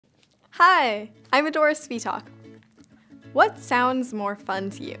Hi, I'm Adora Svitak. What sounds more fun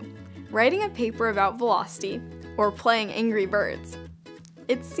to you? Writing a paper about velocity or playing Angry Birds?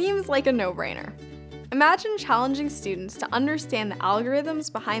 It seems like a no-brainer. Imagine challenging students to understand the algorithms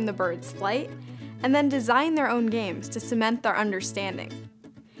behind the bird's flight and then design their own games to cement their understanding.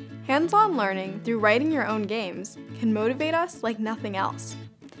 Hands-on learning through writing your own games can motivate us like nothing else.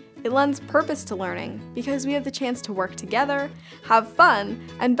 It lends purpose to learning because we have the chance to work together, have fun,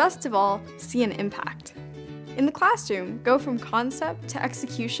 and best of all, see an impact. In the classroom, go from concept to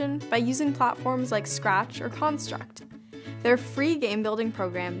execution by using platforms like Scratch or Construct. They're free game-building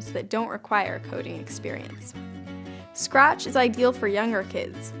programs that don't require coding experience. Scratch is ideal for younger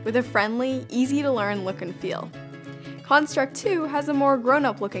kids with a friendly, easy-to-learn look and feel. Construct 2 has a more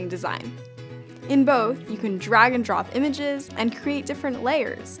grown-up looking design. In both, you can drag and drop images and create different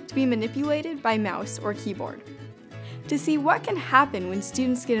layers to be manipulated by mouse or keyboard. To see what can happen when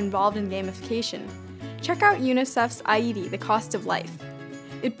students get involved in gamification, check out UNICEF's Ayiti, The Cost of Life.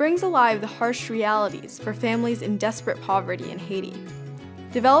 It brings alive the harsh realities for families in desperate poverty in Haiti.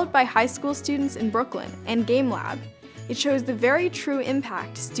 Developed by high school students in Brooklyn and Game Lab, it shows the very true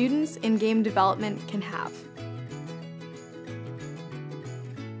impact students in game development can have.